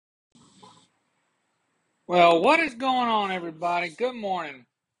Well, what is going on, everybody? Good morning.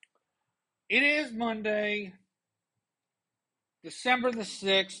 It is Monday, December the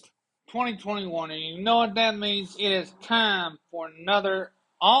 6th, 2021, and you know what that means? It is time for another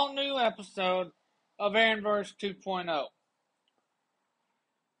all new episode of Aaronverse 2.0.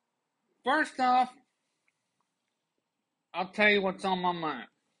 First off, I'll tell you what's on my mind.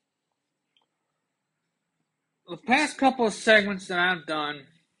 The past couple of segments that I've done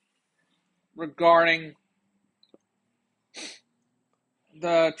regarding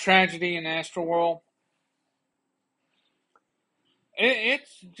the tragedy in Astroworld,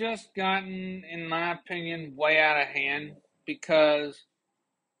 it's just gotten, in my opinion, way out of hand because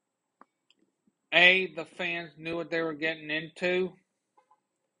A, the fans knew what they were getting into,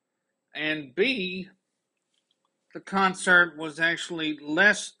 and B, the concert was actually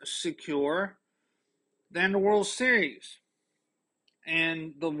less secure than the World Series.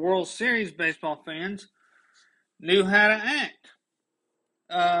 And the World Series baseball fans knew how to act.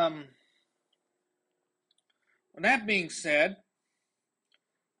 With that being said,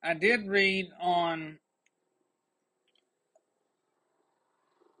 I did read on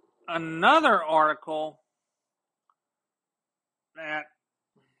another article that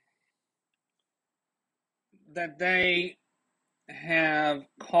they have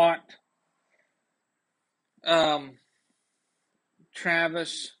caught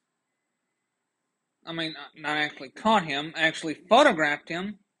Travis. I mean, not actually caught him, actually photographed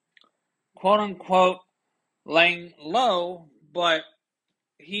him, quote unquote, laying low, but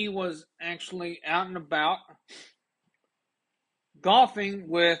he was actually out and about golfing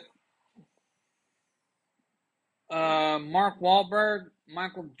with Mark Wahlberg,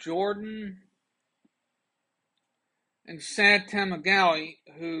 Michael Jordan, and Sad Tamagawi,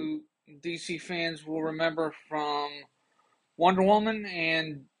 who DC fans will remember from Wonder Woman,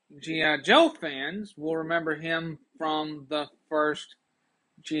 and G.I. Joe fans will remember him from the first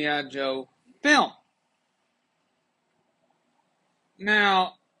G.I. Joe film.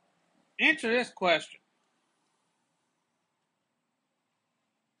 Now, answer this question.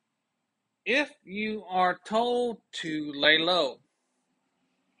 If you are told to lay low,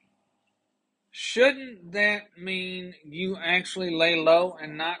 shouldn't that mean you actually lay low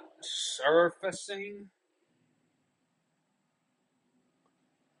and not surfacing?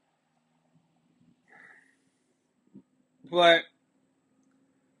 But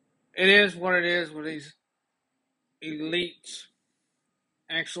it is what it is with these elites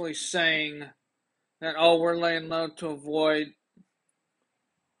actually saying that, oh, we're laying low to avoid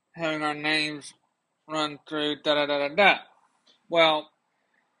having our names run through da da da da da. Well,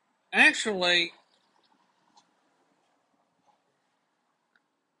 actually,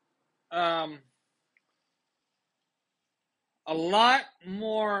 um, a lot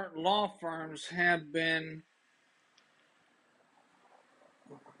more law firms have been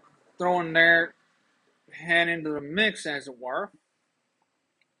throwing their head into the mix, as it were,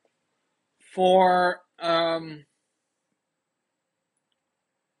 for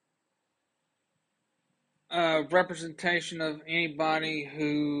representation of anybody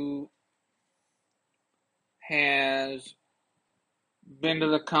who has been to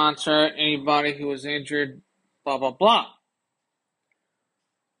the concert, anybody who was injured, blah, blah, blah.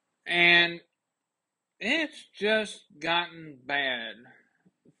 And it's just gotten bad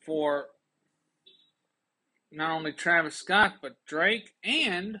for not only Travis Scott, but Drake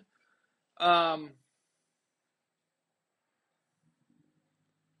and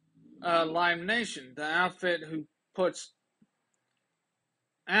Live Nation, the outfit who puts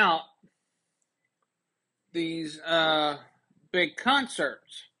out these big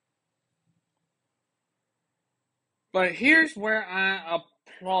concerts. But here's where I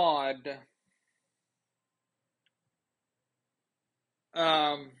applaud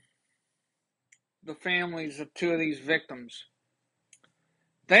the families of two of these victims.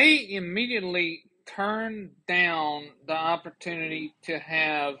 They immediately turned down the opportunity to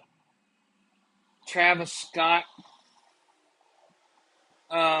have Travis Scott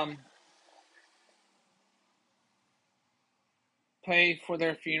pay for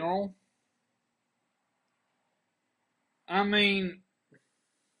their funeral. I mean,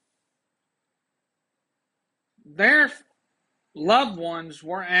 their loved ones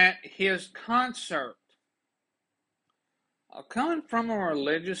were at his concert. Coming from a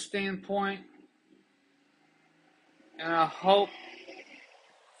religious standpoint, and I hope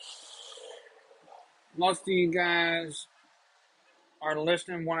most of you guys are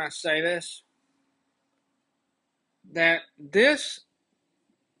listening when I say this, that this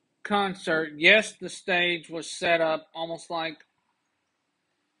concert, yes, the stage was set up almost like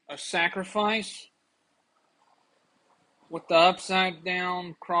a sacrifice, with the upside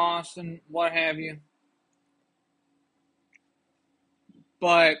down cross and what have you.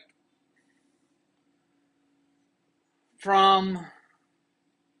 But from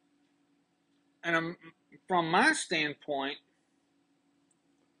and from my standpoint,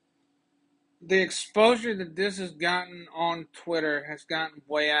 the exposure that this has gotten on Twitter has gotten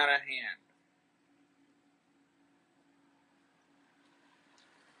way out of hand.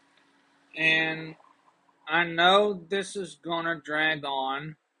 And I know this is going to drag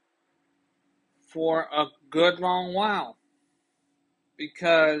on for a good long while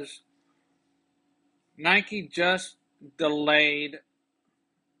because Nike just delayed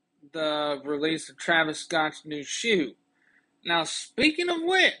the release of Travis Scott's new shoe. Now, speaking of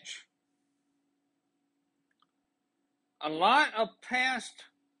which, a lot of past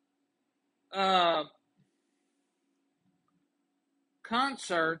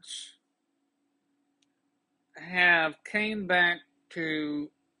concerts have came back to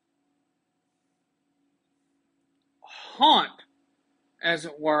haunt, as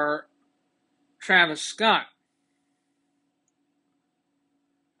it were, Travis Scott.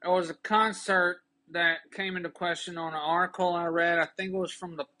 There was a concert that came into question on an article I read, I think it was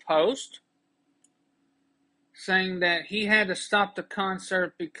from the Post, saying that he had to stop the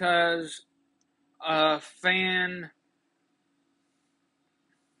concert because a fan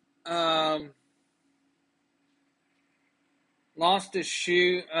lost his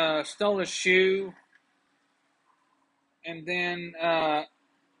shoe, stole his shoe, and then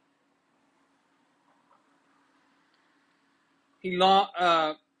he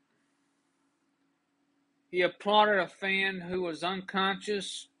applauded a fan who was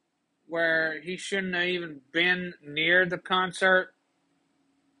unconscious where he shouldn't have even been near the concert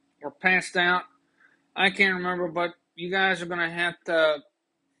or passed out. I can't remember, but you guys are going to have to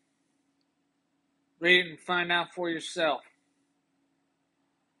read it and find out for yourself.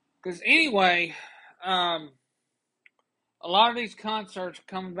 Because anyway, a lot of these concerts are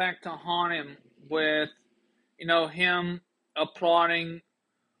coming back to haunt him with, him applauding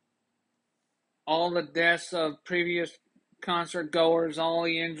all the deaths of previous concert goers, all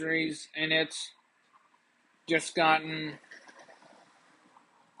the injuries, and it's just gotten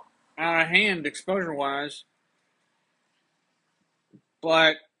out of hand exposure-wise.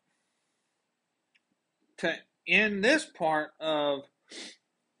 But to end this part of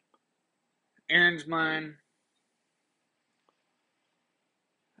Aaron's mind,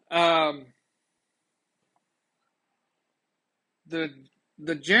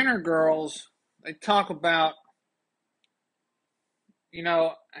 the Jenner girls, they talk about,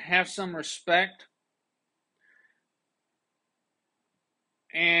 have some respect.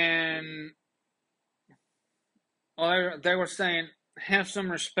 And they were saying, have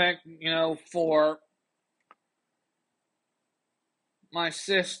some respect, for my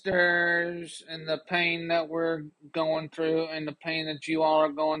sisters and the pain that we're going through and the pain that you all are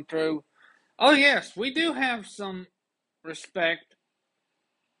going through. Oh, yes, we do have some respect.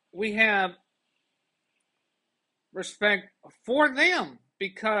 We have respect for them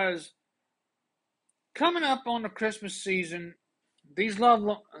because coming up on the Christmas season, these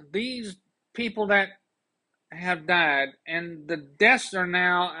people that have died, and the deaths are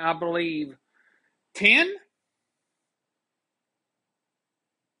now, I believe, 10.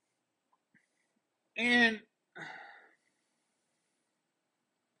 And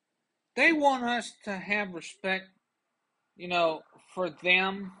they want us to have respect, for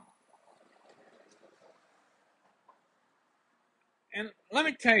them. And let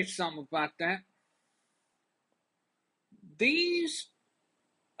me tell you something about that. These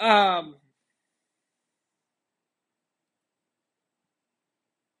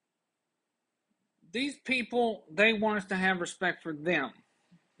these people, they want us to have respect for them.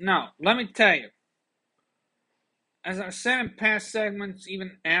 No, let me tell you. As I said in past segments,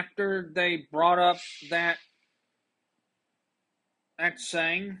 even after they brought up that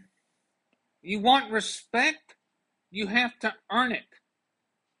saying, you want respect, you have to earn it.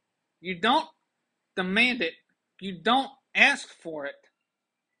 You don't demand it. You don't ask for it.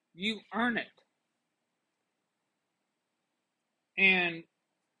 You earn it. And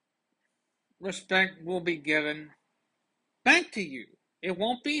respect will be given back to you. It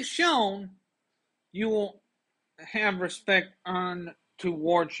won't be shown. You will have respect earned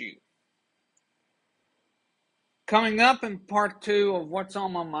towards you. Coming up in part 2 of What's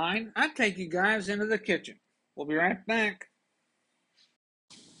on My mind, I take you guys into the kitchen. We'll be right back.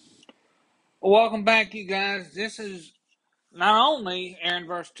 Well, welcome back, you guys. This is not only Aaron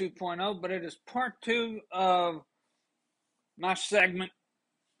Verse 2.0, but it is part 2 of my segment,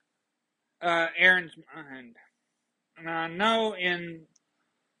 Aaron's Mind. And I know in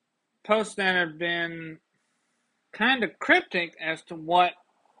posts that have been kind of cryptic as to what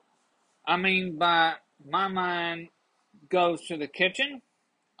I mean by my mind goes to the kitchen.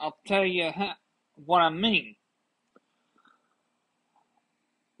 I'll tell you what I mean.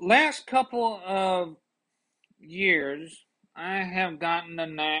 Last couple of years, I have gotten the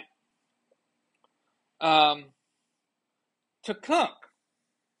knack um, to cook.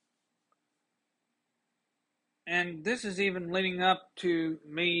 And this is even leading up to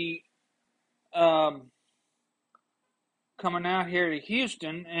me um, coming out here to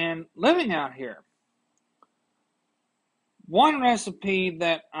Houston and living out here. One recipe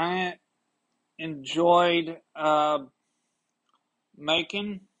that I enjoyed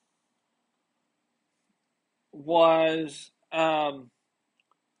making was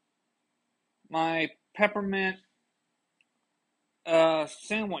my peppermint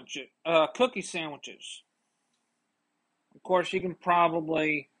sandwiches, cookie sandwiches. Of course, you can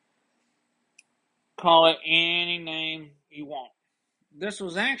probably call it any name you want. This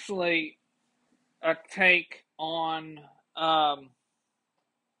was actually a take on a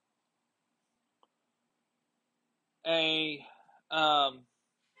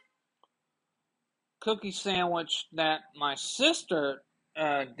cookie sandwich that my sister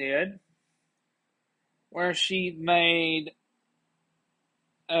did, where she made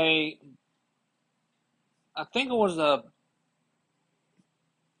a, I think it was a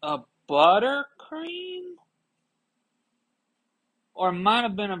buttercream, or it might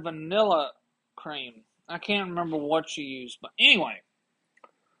have been a vanilla cream. I can't remember what she used, but anyway,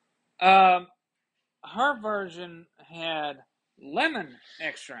 um, her version had lemon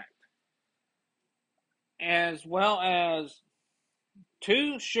extract as well as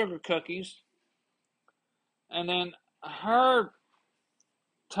two sugar cookies, and then her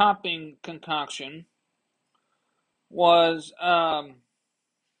topping concoction was uh,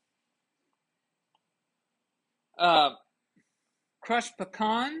 crushed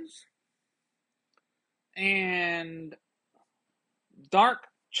pecans and dark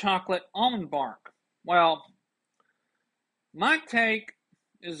chocolate almond bark. Well, my take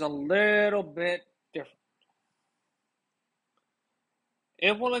is a little bit different.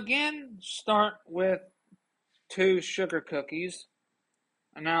 It will again start with two sugar cookies.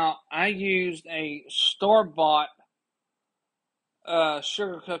 Now, I used a store-bought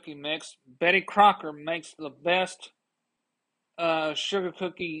sugar cookie mix. Betty Crocker makes the best sugar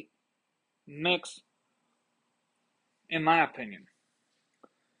cookie mix, in my opinion.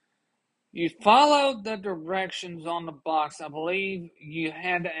 You followed the directions on the box. I believe you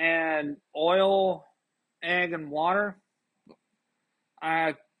had to add oil, egg, and water.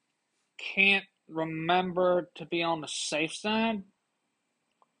 I can't remember to be on the safe side,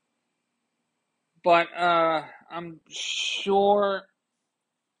 but I'm sure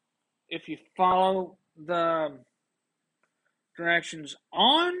if you follow the directions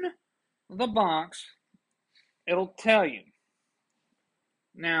on the box, it'll tell you.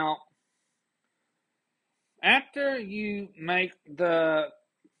 Now, after you make the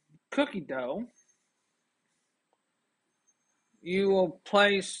cookie dough, you will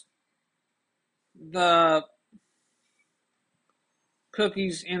place the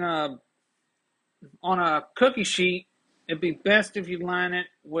cookies on a cookie sheet. It'd be best if you line it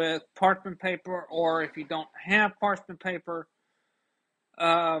with parchment paper, or if you don't have parchment paper,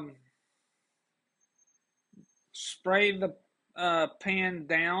 um, spray the pan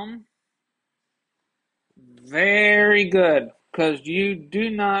down very good, because you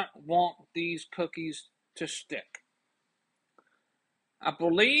do not want these cookies to stick. I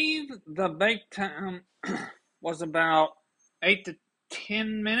believe the bake time was about 8 to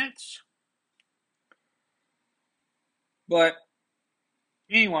 10 minutes. But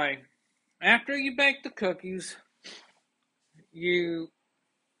anyway, after you bake the cookies, you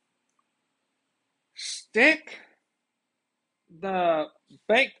stick the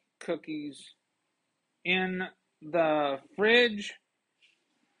baked cookies in the fridge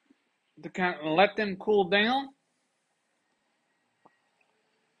to kind of let them cool down,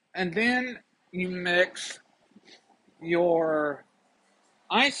 and then you mix your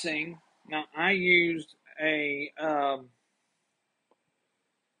icing. Now I used a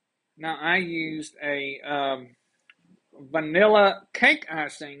vanilla cake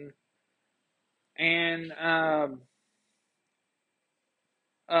icing and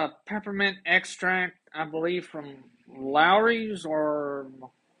peppermint extract, I believe from Lowry's or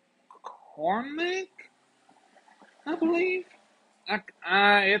McCormick, I believe.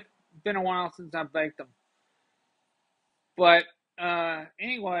 It's been a while since I baked them, but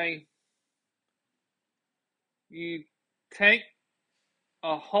anyway, you take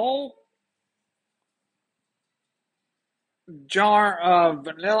a whole jar of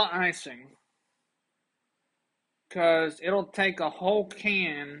vanilla icing, because it'll take a whole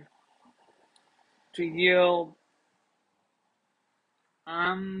can to yield,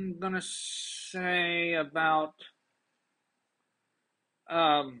 I'm gonna say about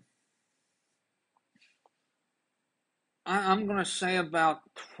um, I'm gonna say about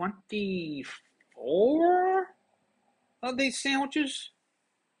 24 of these sandwiches,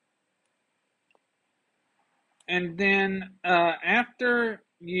 and then after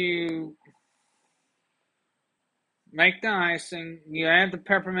you make the icing, you add the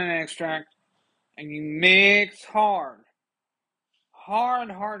peppermint extract, and you mix hard,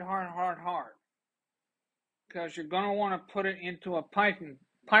 hard, because you're gonna want to put it into a piping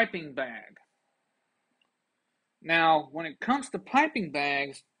bag. Now, when it comes to piping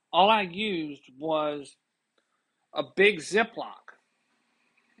bags, all I used was a big Ziploc,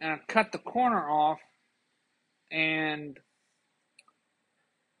 and I cut the corner off, and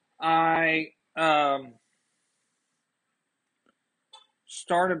I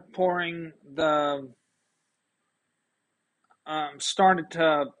started pouring started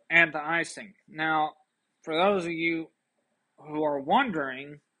to add the icing. Now, for those of you who are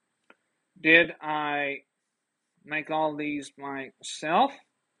wondering, did I make all these myself?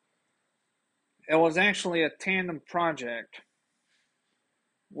 It was actually a tandem project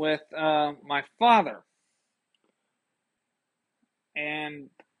with my father, and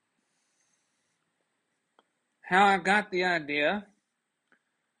how I got the idea,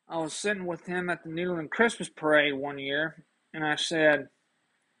 I was sitting with him at the Nederland Christmas Parade one year, and I said,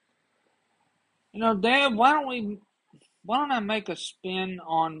 Dad, why don't I make a spin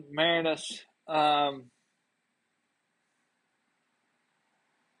on Meredith's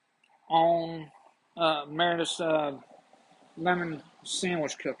lemon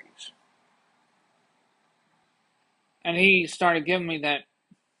sandwich cookies? And he started giving me that,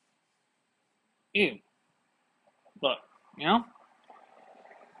 ew, look, you know?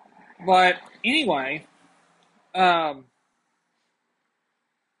 But anyway, um,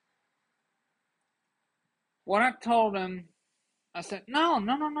 what I told him, I said, no.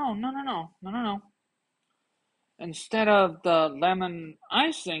 Instead of the lemon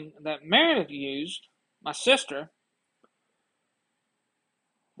icing that Meredith used, my sister,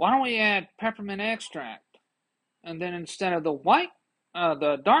 why don't we add peppermint extract? And then instead of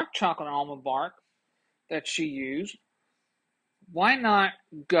the dark chocolate almond bark that she used, why not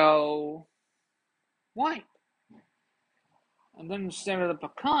go white? And then instead of the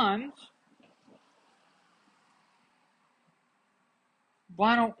pecans,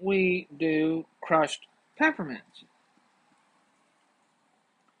 why don't we do crushed peppermints?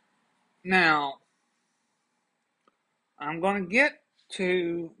 Now, I'm going to get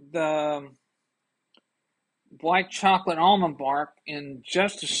to the white chocolate almond bark in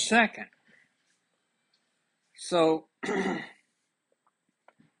just a second. So,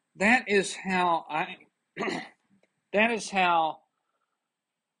 that is how that is how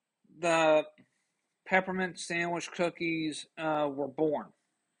the peppermint sandwich cookies were born,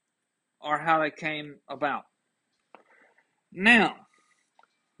 or how they came about. Now,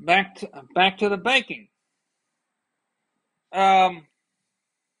 back to the baking. Um,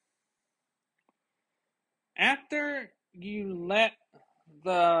 After you let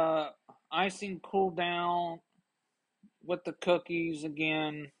the icing cool down with the cookies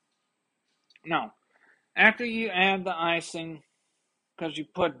again, no, after you add the icing, because you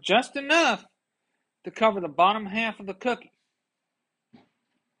put just enough to cover the bottom half of the cookie.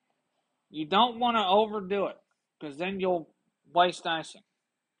 You don't want to overdo it, because then you'll waste icing.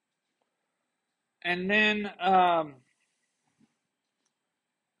 And then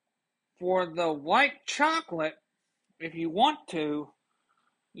for the white chocolate, if you want to,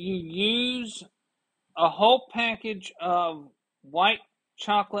 you use a whole package of white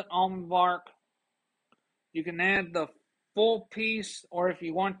chocolate almond bark. You can add the full piece, or if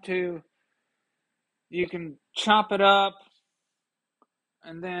you want to, you can chop it up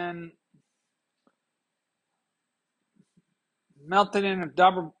and then melt it in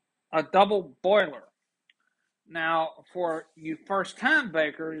a double boiler. Now, for you first time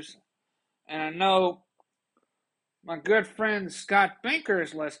bakers, and I know my good friend Scott Binker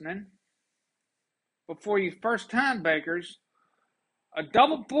is listening, but for you first time bakers, a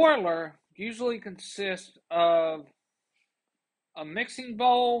double boiler usually consists of a mixing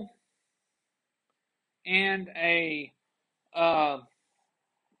bowl and uh,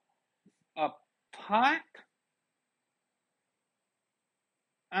 a pot.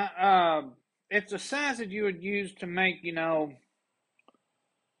 Uh, uh, it's a size that you would use to make,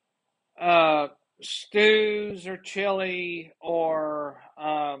 stews or chili or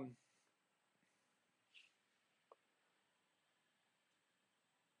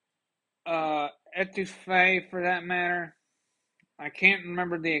etouffee for that matter. I can't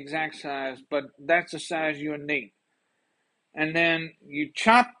remember the exact size, but that's the size you would need. And then you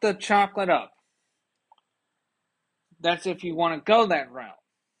chop the chocolate up. That's if you want to go that route.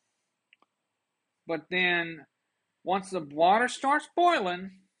 But then once the water starts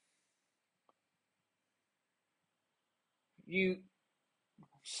boiling, you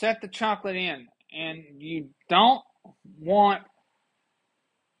set the chocolate in, and you don't want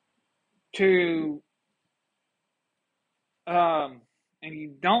to and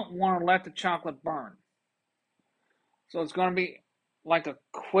you don't want to let the chocolate burn. So it's going to be like a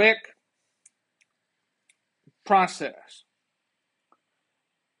quick process.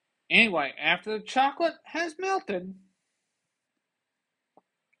 Anyway, after the chocolate has melted,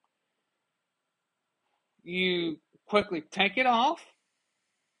 you quickly take it off,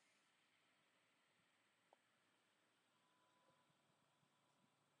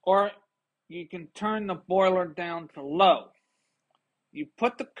 or you can turn the boiler down to low. You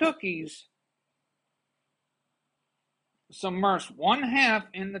put the cookies, submerge 1/2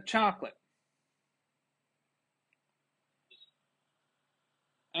 in the chocolate,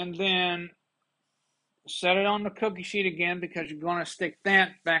 and then set it on the cookie sheet again because you're going to stick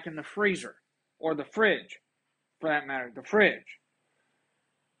that back in the freezer or the fridge, for that matter, the fridge.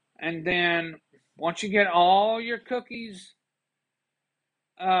 And then once you get all your cookies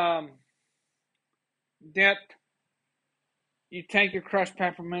dipped, you take your crushed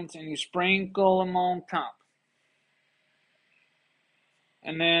peppermints and you sprinkle them on top.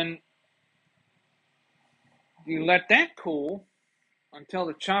 And then you let that cool until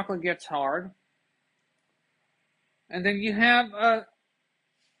the chocolate gets hard. And then you have a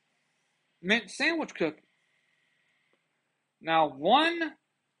mint sandwich cookie. Now, one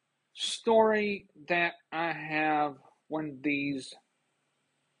story that I have when these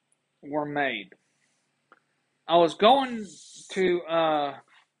were made. I was going to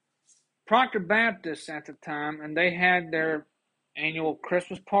Proctor Baptist at the time, and they had their annual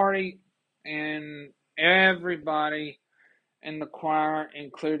Christmas party, and everybody in the choir,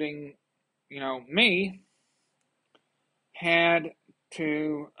 including, me, had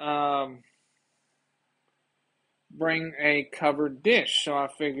to bring a covered dish. So I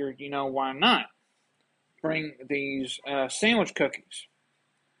figured, why not bring these sandwich cookies?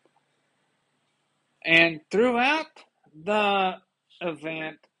 And throughout the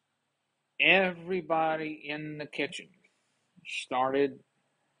event, everybody in the kitchen started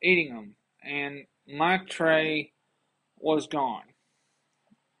eating them, and my tray was gone.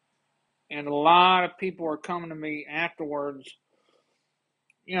 And a lot of people were coming to me afterwards,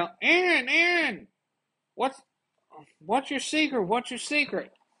 Aaron, what's your secret? What's your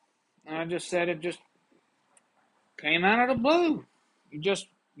secret? And I just said it just came out of the blue. You just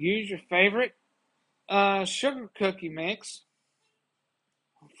use your favorite sugar cookie mix,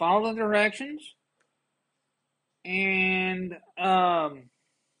 follow the directions, and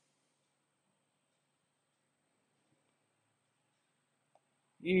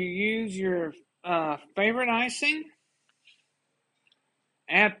you use your favorite icing,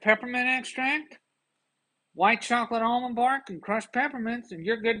 add peppermint extract, white chocolate almond bark, and crushed peppermints, and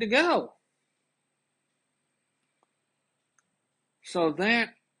you're good to go. So that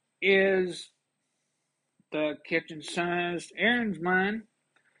is the kitchen-sized Aaron's Mind.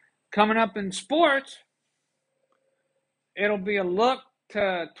 Coming up in sports, it'll be a look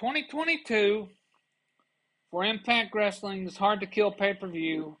to 2022 for Impact Wrestling's Hard to Kill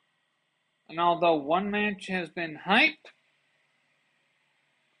pay-per-view. And although one match has been hyped,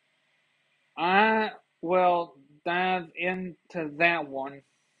 I will dive into that one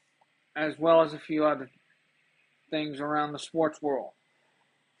as well as a few other things around the sports world.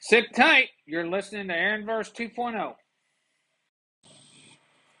 Sit tight. You're listening to Aaronverse 2.0.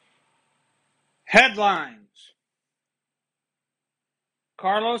 Headlines.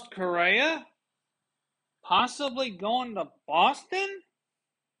 Carlos Correa possibly going to Boston?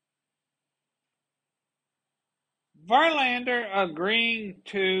 Verlander agreeing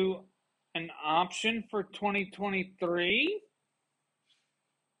to an option for 2023?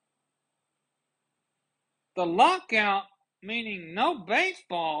 The lockout meaning no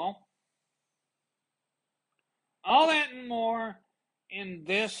baseball? All that and more in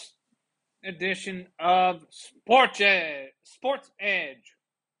this edition of Sports Edge.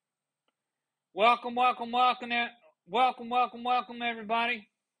 Welcome, everybody.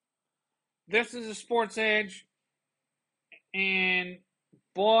 this is a Sports Edge, and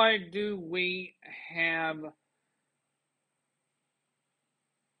boy, do we have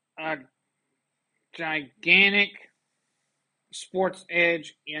a gigantic Sports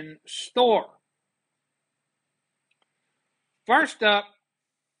Edge in store. First up,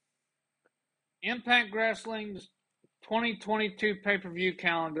 Impact Wrestling's 2022 pay-per-view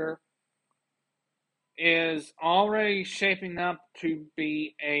calendar is already shaping up to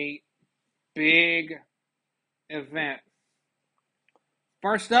be a big event.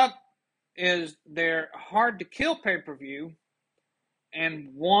 First up is their Hard to Kill pay-per-view,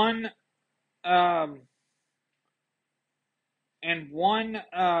 and one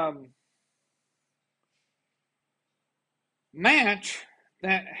match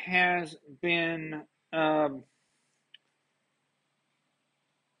that has been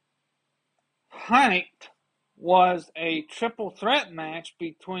hyped was a triple threat match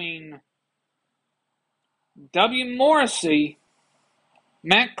between W. Morrissey,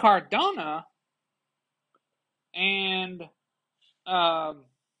 Matt Cardona, and the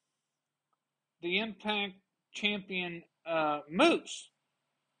Impact champion Moose.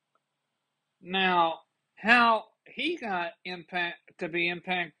 Now, how he got Impact to be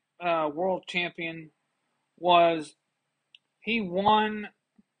Impact World Champion was he won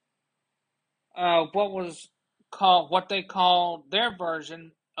what they call their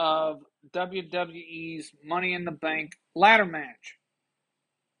version of WWE's Money in the Bank ladder match.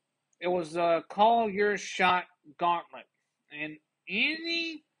 It was a Call Your Shot gauntlet, and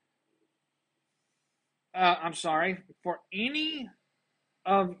for any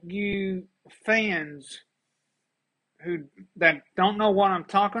of you fans that don't know what I'm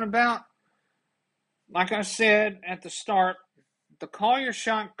talking about, like I said at the start, the Call Your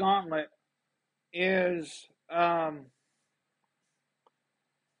Shot gauntlet is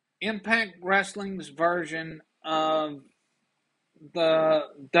Impact Wrestling's version of the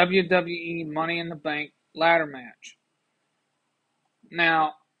WWE Money in the Bank ladder match.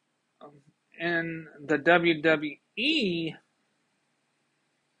 Now, in the WWE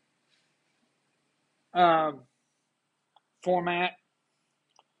format,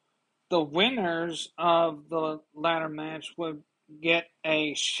 the winners of the ladder match would get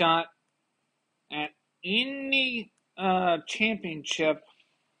a shot at any championship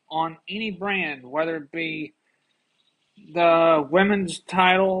on any brand, whether it be the women's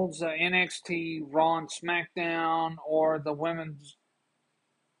titles, NXT, Raw, and SmackDown, or the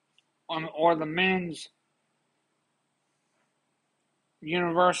men's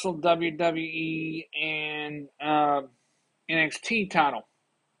Universal, WWE, and NXT title.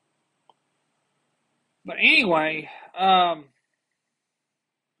 But anyway,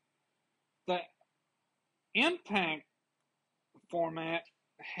 the Impact format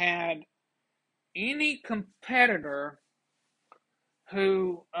had any competitor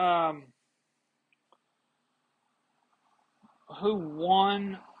who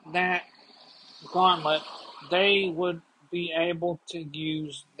won that gauntlet, they would be able to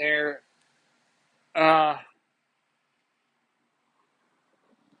use their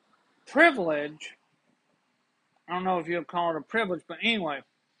privilege. I don't know if you'll call it a privilege, but anyway,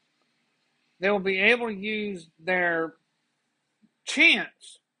 they will be able to use their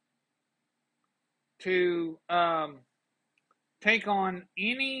chance to take on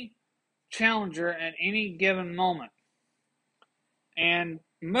any challenger at any given moment. And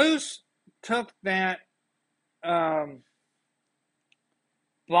Moose took that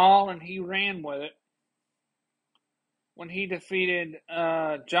ball and he ran with it when he defeated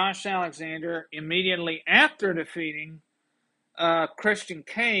Josh Alexander immediately after defeating Christian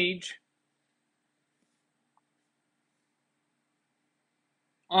Cage.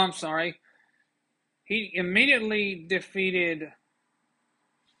 Oh, I'm sorry. He immediately defeated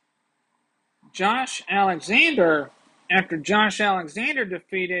Josh Alexander after Josh Alexander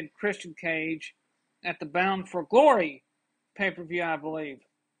defeated Christian Cage at the Bound for Glory pay-per-view, I believe.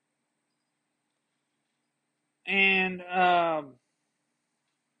 And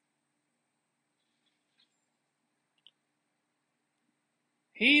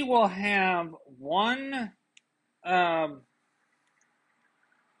he will have one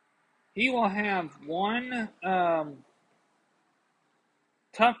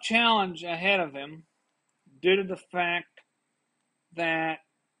tough challenge ahead of him due to the fact that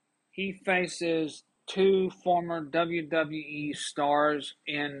he faces two former WWE stars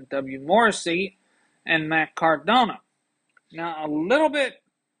in W. Morrissey and Matt Cardona. Now, a little bit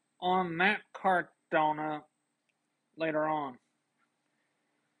on Matt Cardona later on.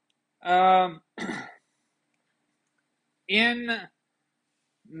 In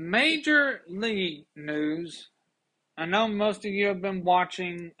Major League news. I know most of you have been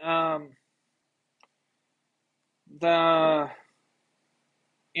watching the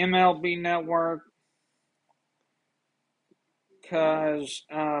MLB Network because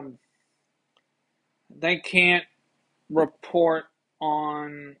they can't report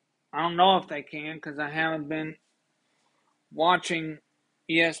on. I don't know if they can because I haven't been watching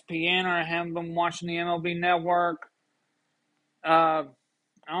ESPN or I haven't been watching the MLB Network. I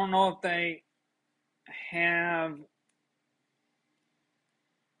don't know if they have,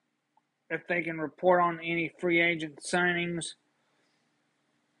 if they can report on any free agent signings,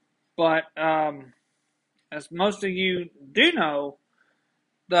 but as most of you do know,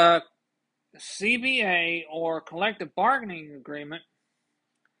 the CBA or collective bargaining agreement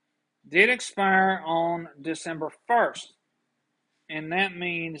did expire on December 1st, and that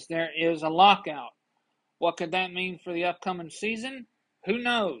means there is a lockout. What could that mean for the upcoming season? Who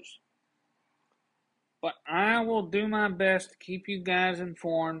knows? But I will do my best to keep you guys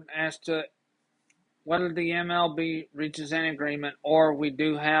informed as to whether the MLB reaches an agreement or we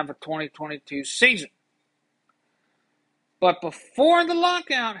do have a 2022 season. But before the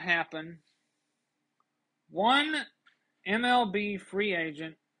lockout happened, one MLB free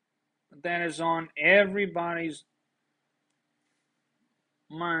agent that is on everybody's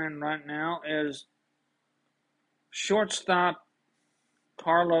mind right now is shortstop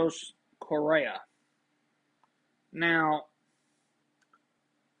Carlos Correa. Now,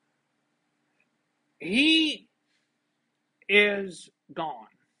 he is gone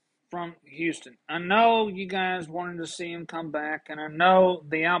from Houston. I know you guys wanted to see him come back, and I know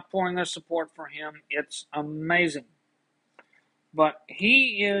the outpouring of support for him, it's amazing. But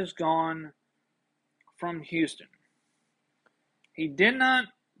he is gone from Houston. He did not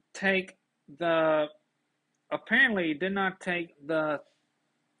take the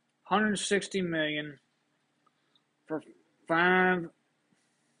 $160 million for five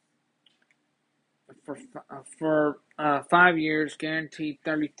for 5 years, guaranteed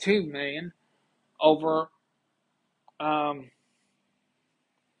 $32 million over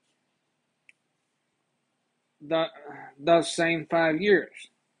those same 5 years.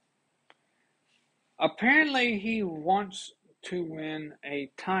 Apparently, he wants to win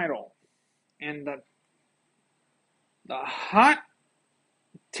a title, and the hot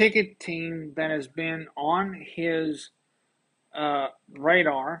ticket team that has been on his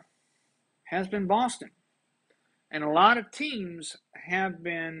radar has been Boston, and a lot of teams have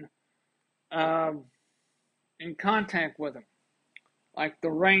been in contact with him, like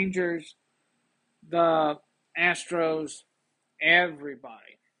the Rangers, the Astros,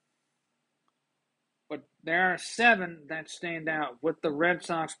 everybody. But there are 7 that stand out, with the Red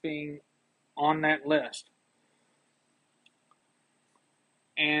Sox being on that list.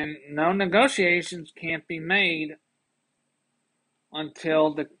 And no negotiations can't be made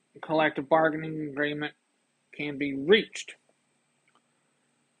until the collective bargaining agreement can be reached.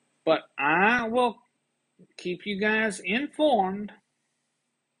 But I will keep you guys informed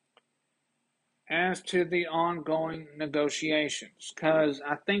as to the ongoing negotiations, because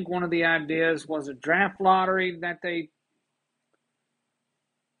I think one of the ideas was a draft lottery that the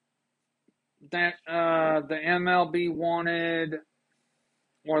MLB wanted,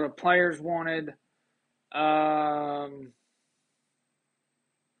 or the players wanted.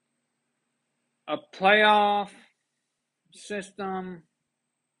 A playoff system.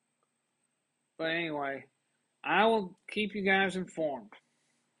 But anyway, I will keep you guys informed.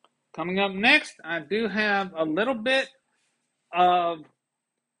 Coming up next, I do have a little bit of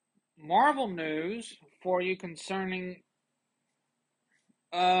Marvel news for you concerning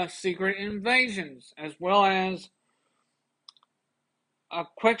Secret Invasions, as well as a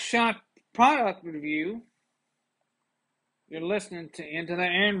quick shot product review. You're listening to Into the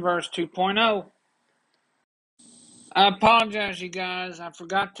Inverse 2.0. I apologize, you guys. I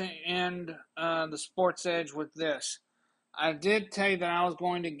forgot to end the Sports Edge with this. I did tell you that I was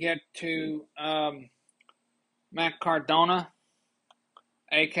going to get to Matt Cardona,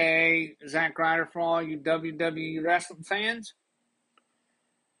 a.k.a. Zack Ryder, for all you WWE wrestling fans.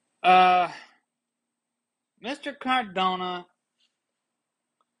 Mr. Cardona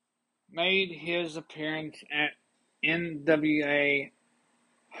made his appearance at NWA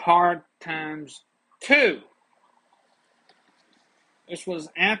Hard Times 2. This was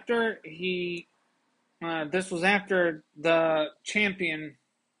after the champion,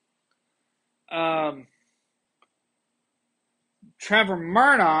 Trevor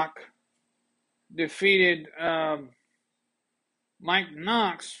Murdoch, defeated Mike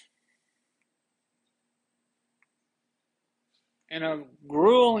Knox in a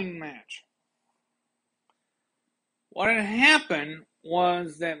grueling match. What had happened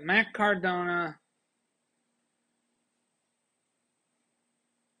was that Matt Cardona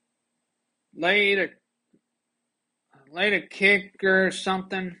laid a kick or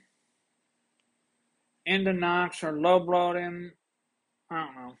something into Knox or low blowed him. I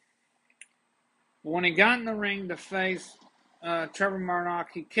don't know. But when he got in the ring to face Trevor Murdoch,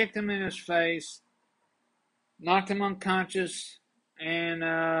 he kicked him in his face, knocked him unconscious, and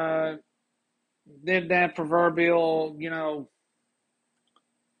did that proverbial,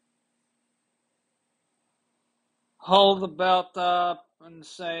 hold the belt up and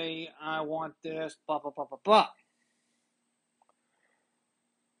say, I want this, blah, blah, blah, blah, blah.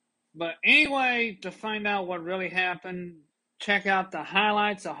 But anyway, to find out what really happened, check out the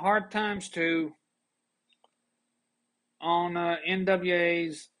highlights of Hard Times 2 on the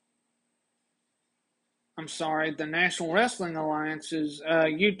National Wrestling Alliance's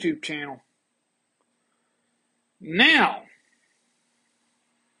YouTube channel. Now,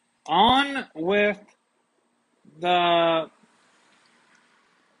 on with the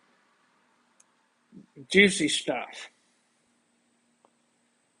juicy stuff.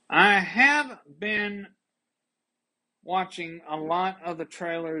 I have been watching a lot of the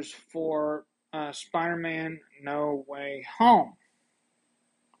trailers for Spider-Man No Way Home.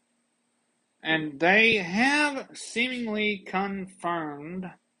 And they have seemingly confirmed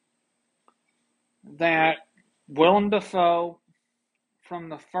that Willem Dafoe from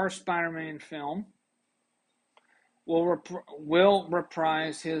the first Spider-Man film will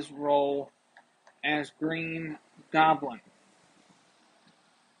reprise his role as Green Goblin.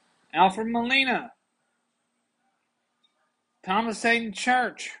 Alfred Molina, Thomas Hayden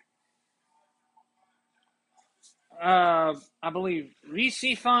Church, I believe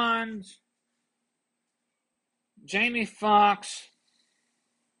Reese Fonds, Jamie Foxx,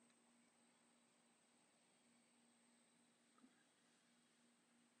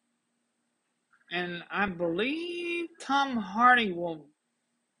 and I believe Tom Hardy will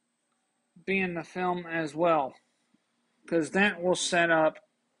be in the film as well, because that will set up,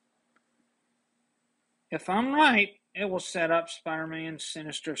 if I'm right, it will set up Spider-Man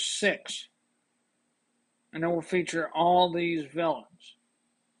Sinister 6. And it will feature all these villains.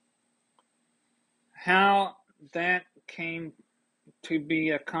 How that came to be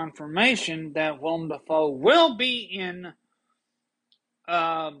a confirmation that Willem Dafoe will be in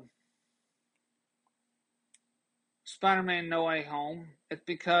Spider-Man No Way Home, it's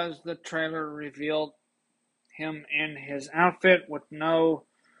because the trailer revealed him in his outfit with no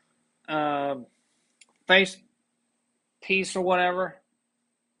face piece or whatever.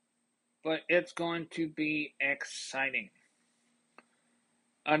 But it's going to be exciting.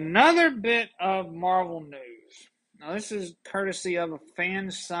 Another bit of Marvel news. Now, this is courtesy of a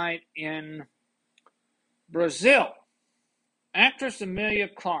fan site in Brazil. Actress Emilia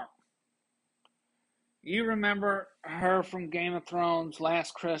Clarke. You remember her from Game of Thrones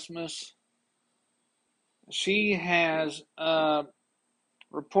Last Christmas. She has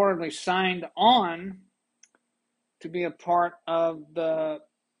reportedly signed on to be a part of the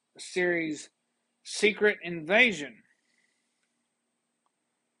series Secret Invasion.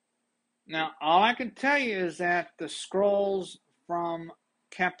 Now, all I can tell you is that the Skrulls from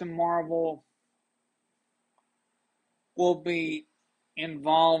Captain Marvel will be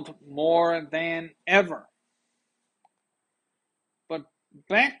involved more than ever. But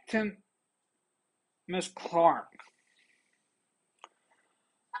back to Miss Clarke.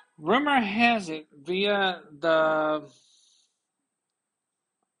 Rumor has it via the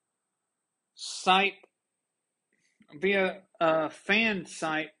site, via a fan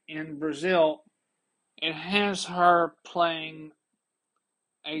site in Brazil, it has her playing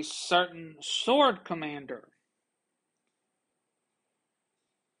a certain sword commander.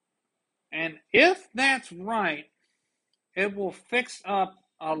 And if that's right, it will fix up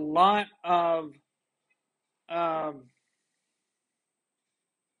a lot of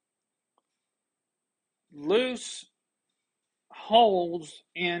loose holes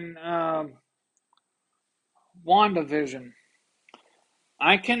in WandaVision.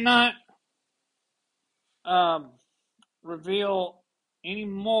 I cannot reveal any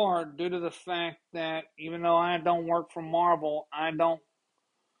more due to the fact that even though I don't work for Marvel, I don't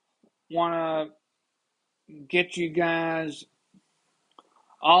want to get you guys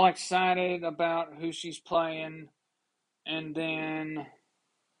all excited about who she's playing, and then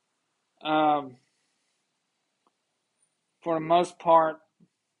for the most part,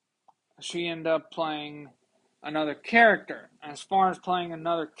 she ended up playing another character. As far as playing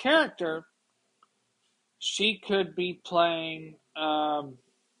another character, she could be playing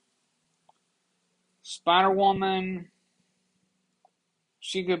Spider-Woman.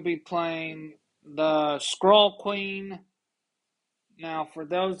 She could be playing the Skrull Queen. Now, for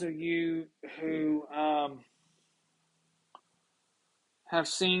those of you who have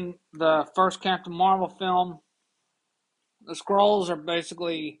seen the first Captain Marvel film, the Skrulls are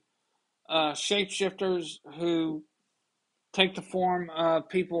basically shapeshifters who take the form of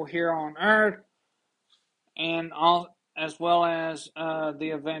people here on Earth, and all as well as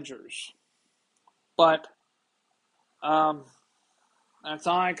the Avengers. But that's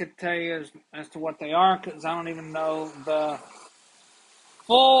all I could tell you as to what they are, because I don't even know the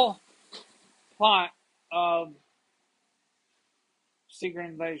full plot of Secret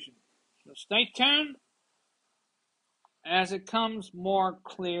Invasion. So stay tuned. As it comes more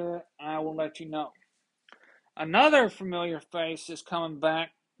clear, I will let you know. Another familiar face is coming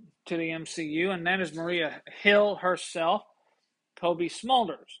back to the MCU, and that is Maria Hill herself, Cobie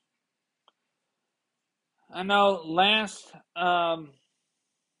Smulders. I know last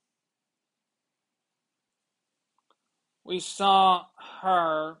we saw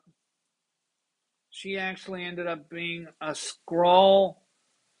her, she actually ended up being a Skrull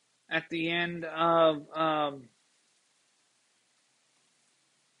at the end of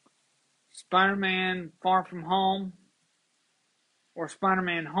Spider-Man Far From Home, or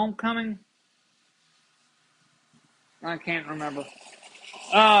Spider-Man Homecoming. I can't remember.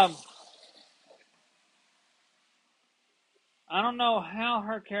 I don't know how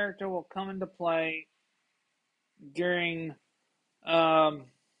her character will come into play during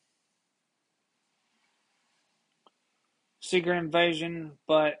Secret Invasion,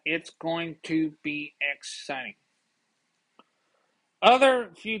 but it's going to be exciting. Other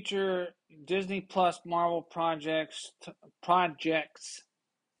future Disney Plus Marvel projects to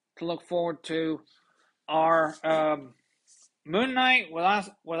look forward to are Moon Knight with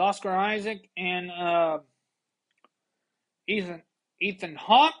Oscar Isaac and Ethan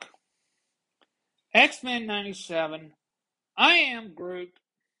Hawke, X-Men '97, I Am Groot,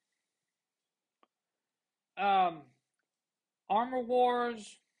 Armor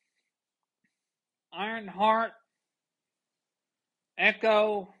Wars, Ironheart,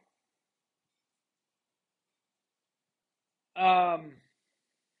 Echo,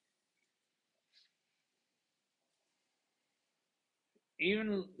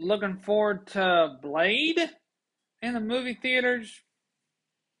 even looking forward to Blade in the movie theaters,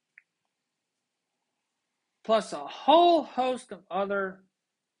 plus a whole host of other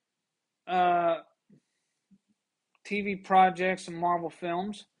TV projects and Marvel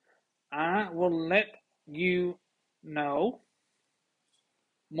films. I will let you know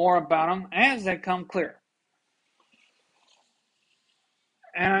more about them as they come clear.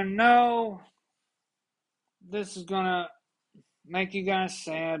 And I know this is going to make you guys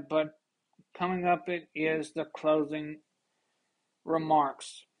sad, but coming up it is the closing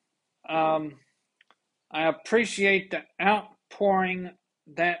remarks. I appreciate the outpouring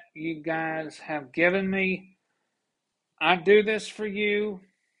that you guys have given me. I do this for you.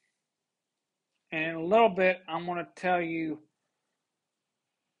 And in a little bit, I'm going to tell you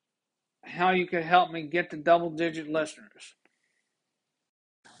how you could help me get to double-digit listeners.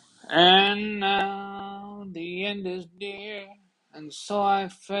 And now the end is near, and so I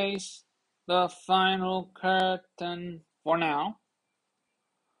face the final curtain for now.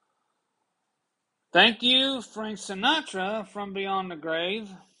 Thank you, Frank Sinatra from Beyond the Grave,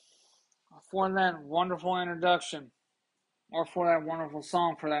 for that wonderful introduction, or for that wonderful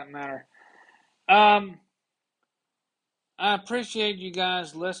song for that matter. I appreciate you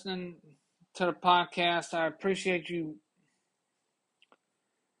guys listening to the podcast. I appreciate you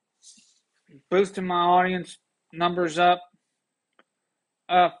boosting my audience numbers up.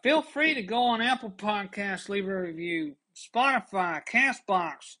 Feel free to go on Apple Podcasts, leave a review, Spotify,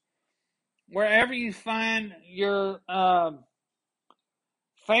 Castbox, wherever you find your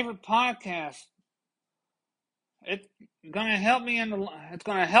favorite podcast. It's gonna help me in the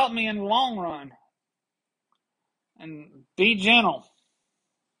long run. And be gentle.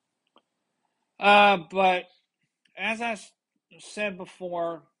 But as I said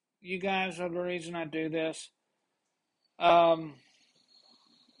before, you guys are the reason I do this. I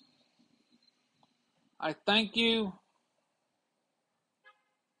thank you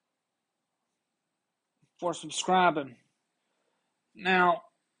for subscribing. Now,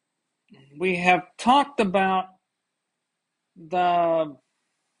 we have talked about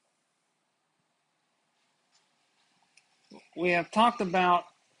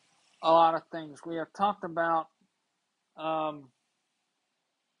a lot of things. We have talked about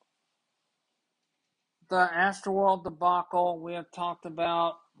the Astroworld debacle. We have talked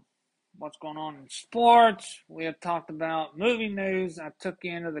about what's going on in sports. We have talked about movie news. I took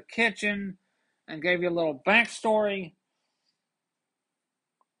you into the kitchen and gave you a little backstory.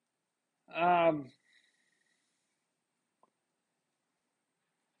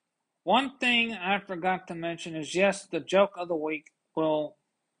 One thing I forgot to mention is, yes, the joke of the week will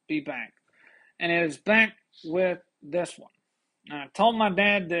be back. And it is back with this one. I told my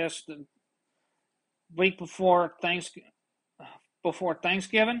dad this the week before Thanksgiving.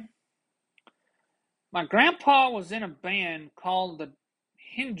 My grandpa was in a band called the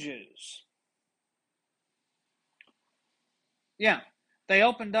Hinges. Yeah, they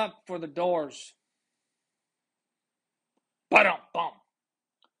opened up for the Doors. Ba-dum-bum.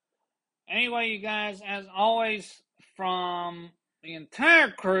 Anyway, you guys, as always, from the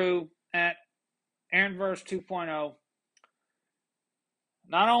entire crew at Aaronverse 2.0,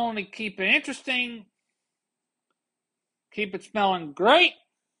 not only keep it interesting, keep it smelling great,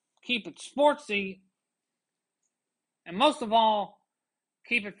 keep it sportsy, and most of all,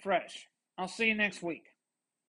 keep it fresh. I'll see you next week.